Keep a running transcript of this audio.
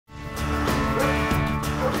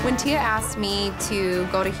When Tia asked me to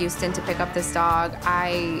go to Houston to pick up this dog,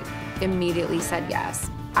 I immediately said yes.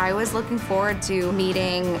 I was looking forward to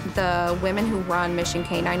meeting the women who run Mission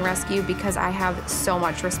Canine Rescue because I have so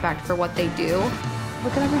much respect for what they do.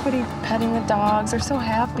 Look at everybody petting the dogs. They're so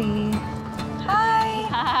happy. Hi.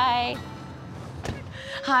 Hi.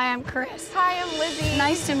 Hi, I'm Chris. Hi, I'm Lizzie.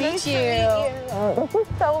 Nice to meet you. This is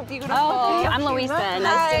so beautiful. Oh, I'm Louisa.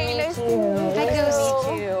 Nice to meet you. Nice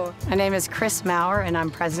to meet you. My name is Chris Maurer, and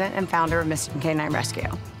I'm president and founder of Mission Canine Rescue.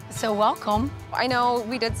 So welcome. I know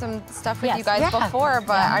we did some stuff with you guys before,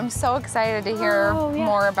 but I'm so excited to hear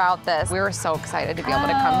more about this. We were so excited to be able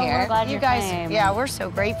to come here. We're glad You you guys, came. yeah, we're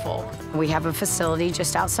so grateful. We have a facility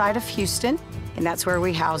just outside of Houston, and that's where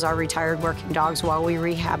we house our retired working dogs while we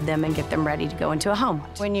rehab them and get them ready to go into a home.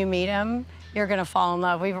 When you meet him, you're gonna fall in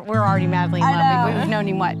love. We're already madly in love. We've known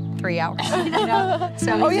him, what, 3 hours? You know?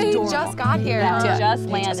 So yeah, he just got here. Yeah, just He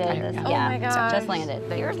landed. just got here. Yeah, Oh my gosh. just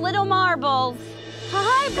landed. Here's little Marbles.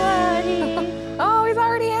 Hi, buddy. Oh, he's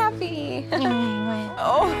already happy.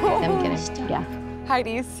 Oh. I'm kidding. Yeah,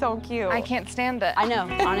 Heidi is so cute. I can't stand it. I know,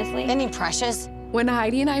 honestly. Isn't he precious? When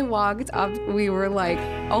Heidi and I walked up, we were like,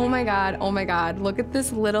 oh my God, look at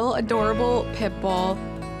this little adorable pit bull.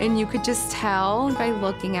 And you could just tell by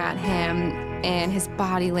looking at him and his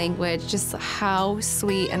body language just how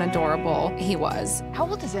sweet and adorable he was. How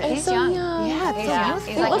old is it? He's so young. Yeah,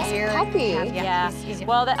 he's like looks a year. puppy. Yeah. He's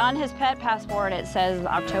Well, on his pet passport, it says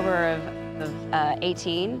October of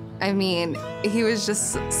 18. I mean, he was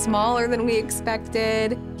just smaller than we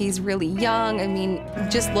expected. He's really young. I mean,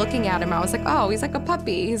 just looking at him, I was like, oh, he's like a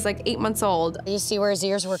puppy. He's like 8 months old. You see where his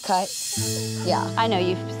ears were cut? Yeah. I know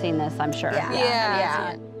you've seen this, I'm sure.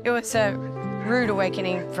 Yeah. It was a rude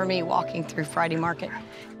awakening for me walking through Friday Market.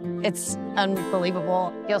 It's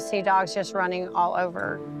unbelievable. You'll see dogs just running all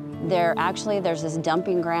over. There's this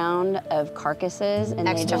dumping ground of carcasses. And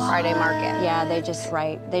Next to Friday Market. Yeah, they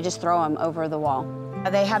just throw them over the wall.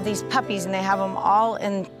 They have these puppies, and they have them all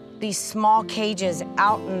in these small cages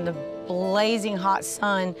out in the blazing hot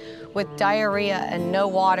sun with diarrhea and no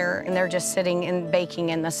water, and they're just sitting and baking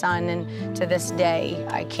in the sun. And to this day,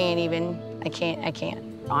 I can't.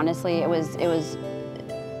 Honestly, it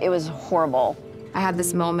was horrible. I had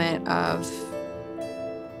this moment of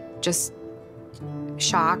just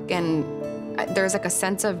shock, and there's like a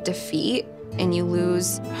sense of defeat, and you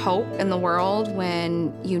lose hope in the world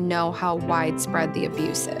when you know how widespread the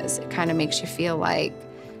abuse is. It kind of makes you feel like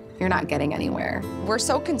you're not getting anywhere. We're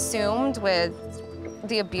so consumed with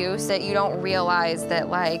the abuse that you don't realize that,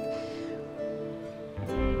 like,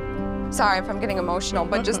 sorry if I'm getting emotional,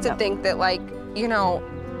 but just to think that, like, you know,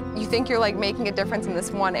 you think you're like making a difference in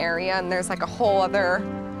this one area, and there's like a whole other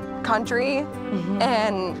country,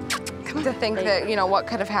 and to think that, you know, what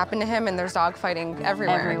could have happened to him, and there's dog fighting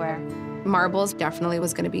everywhere. Marbles definitely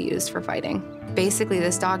was going to be used for fighting. Basically,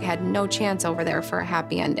 this dog had no chance over there for a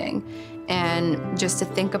happy ending. And just to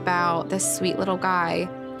think about this sweet little guy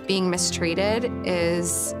being mistreated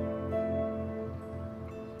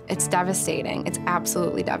it's devastating. It's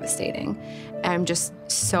absolutely devastating. And I'm just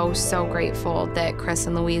so, so grateful that Chris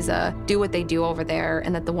and Louisa do what they do over there,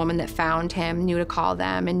 and that the woman that found him knew to call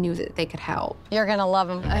them and knew that they could help. You're gonna love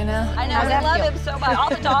him. I know. I know, I love him so much. All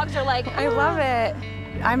the dogs are like, I love it.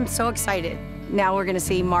 I'm so excited. Now we're gonna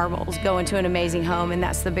see Marbles go into an amazing home, and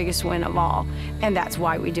that's the biggest win of all. And that's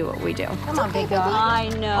why we do what we do. Come on, big guy. I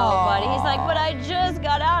know, buddy. He's like, but I just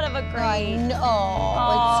got out of a crate.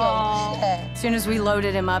 As soon as we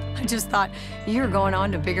loaded him up, I just thought, you're going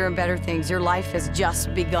on to bigger and better things. Your life has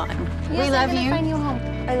just begun. Yes, we love you. Find you a home.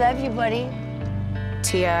 I love you, buddy.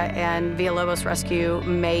 Tia and Villalobos Rescue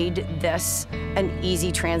made this an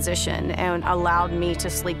easy transition and allowed me to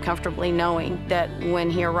sleep comfortably knowing that when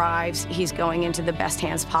he arrives, he's going into the best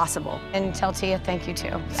hands possible. And tell Tia thank you, too.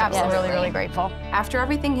 So Absolutely. I'm really, really grateful. After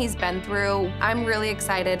everything he's been through, I'm really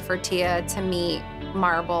excited for Tia to meet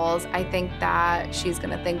Marbles. I think that she's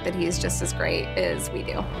gonna think that he's just as great as we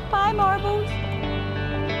do. Bye, Marbles.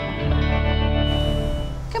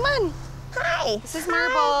 Come on. Hi. This is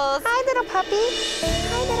Marbles. Hi, little puppy.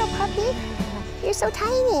 Hi, little puppy. You're so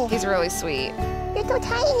tiny. He's really sweet. You're so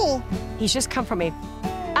tiny. He's just come from a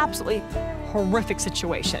absolutely horrific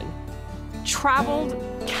situation. Traveled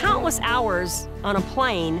countless hours on a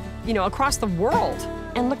plane, you know, across the world.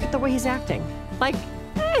 And look at the way he's acting. Like,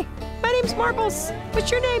 hey, my name's Marbles. What's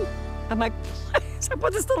your name? I'm like, what's up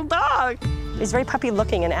with this little dog? He's very puppy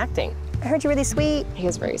looking and acting. I heard you're really sweet. He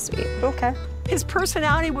is very sweet. Okay. His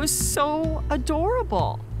personality was so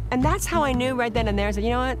adorable. And that's how I knew right then and there, I said,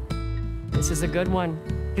 you know what? This is a good one.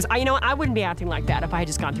 Because you know what? I wouldn't be acting like that if I had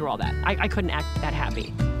just gone through all that. I couldn't act that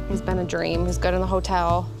happy. He's been a dream. He's good in the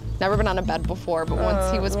hotel. Never been on a bed before, but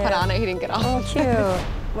once he was put on it, he didn't get off. Oh, cute.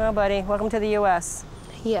 Well, buddy, welcome to the U.S.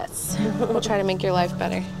 Yes. We'll try to make your life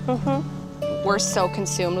better. We're so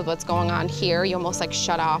consumed with what's going on here, you almost like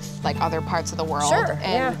shut off like other parts of the world. Sure,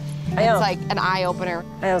 And yeah. it's like an eye-opener.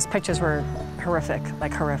 And those pictures were horrific,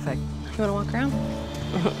 like horrific. You wanna walk around?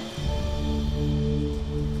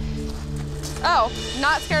 Oh,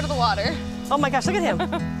 not scared of the water. Oh my gosh, look at him.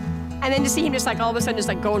 And then to see him just like all of a sudden just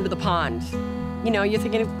like go into the pond. You know, you're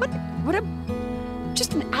thinking,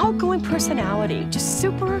 just an outgoing personality, just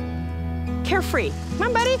super carefree. Come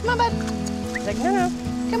on, buddy, come on, bud. He's like, no.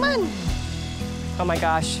 Come on. Oh my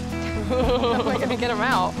gosh. How am I gonna get him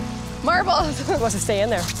out? Marbles. He wants to stay in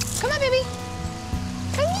there. Come on, baby.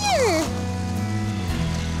 Come here.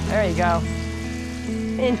 There you go.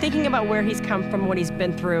 And thinking about where he's come from, what he's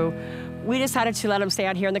been through, we decided to let him stay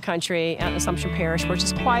out here in the country at Assumption Parish, where it's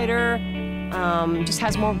just quieter, just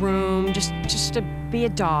has more room, just to be a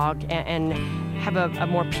dog and have a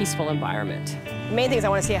more peaceful environment. The main thing is I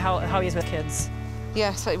want to see how he is with kids.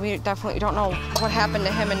 Yes, we definitely don't know what happened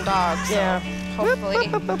to him and dogs. So Yeah. hopefully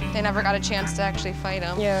they never got a chance to actually fight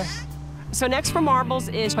him. Yeah. So next for Marbles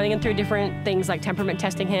is putting him through different things like temperament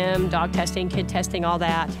testing him, dog testing, kid testing, all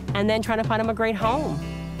that, and then trying to find him a great home.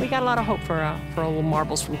 We got a lot of hope for a little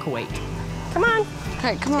Marbles from Kuwait. Come on.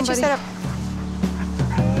 Okay, come on, Get you buddy. set up.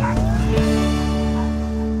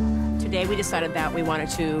 Today we decided that we wanted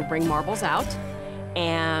to bring Marbles out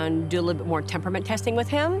and do a little bit more temperament testing with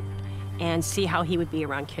him and see how he would be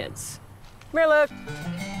around kids. Come here, Luke.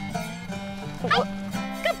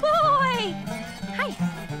 Good boy. Hi.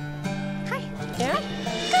 Hi. Yeah?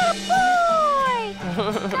 Good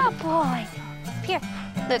boy. Good boy. Here,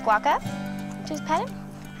 Luke, walk up. Just pet him.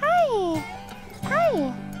 Hi.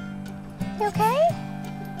 Hi. You okay?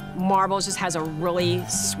 Marbles just has a really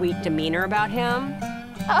sweet demeanor about him.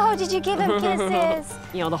 Oh, did you give him kisses?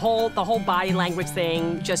 You know, the whole body language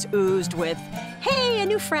thing just oozed with, hey, a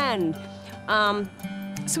new friend.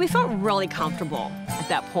 So we felt really comfortable at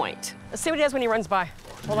that point. Let's see what he does when he runs by.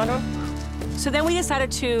 Hold on to him. So then we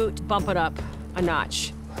decided to bump it up a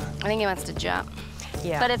notch. I think he wants to jump.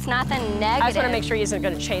 Yeah. But it's nothing negative. I just want to make sure he isn't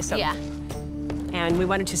going to chase him. Yeah. And we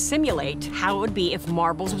wanted to simulate how it would be if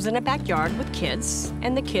Marbles was in a backyard with kids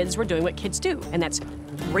and the kids were doing what kids do, and that's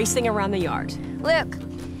racing around the yard. Luke,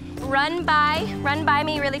 run by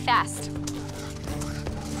me really fast.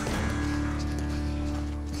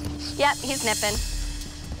 Yep, he's nipping.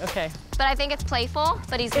 Okay. But I think it's playful,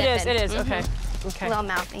 but he's nipping. It is, okay. Okay. Little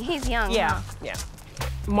mouthy. He's young. Yeah, huh? yeah.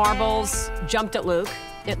 Marbles jumped at Luke.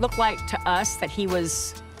 It looked like to us that he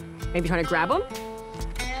was maybe trying to grab him,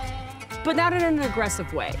 but not in an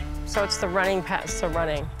aggressive way. So it's the running past the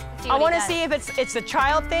running. I want to see if it's a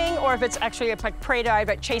child thing or if it's actually like prey drive,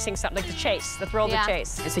 like chasing something, like the chase, the thrill of the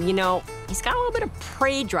chase. I said, you know, he's got a little bit of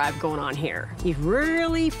prey drive going on here. He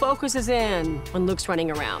really focuses in when Luke's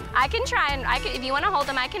running around. I can try and if you want to hold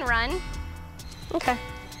him, I can run. Okay.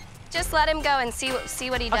 Just let him go and see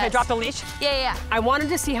what he does. Okay, drop the leash. Yeah. I wanted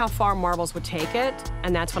to see how far Marbles would take it,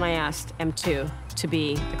 and that's when I asked M2 to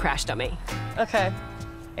be the crash dummy. Okay.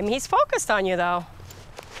 I mean, he's focused on you, though.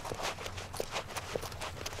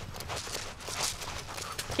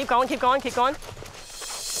 Keep going, keep going, keep going.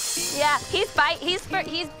 Yeah, he's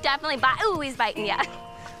definitely biting. Ooh, he's biting, yeah.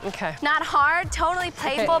 Okay. Not hard, totally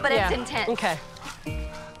playful, but it's intense. Okay.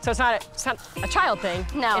 So it's not a child thing.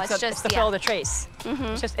 No, it's the thrill of the chase.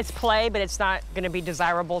 It's play, but it's not going to be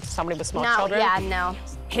desirable to somebody with small children. No.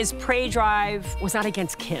 His prey drive was not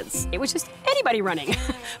against kids. It was just anybody running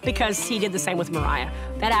because he did the same with Mariah.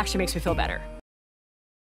 That actually makes me feel better.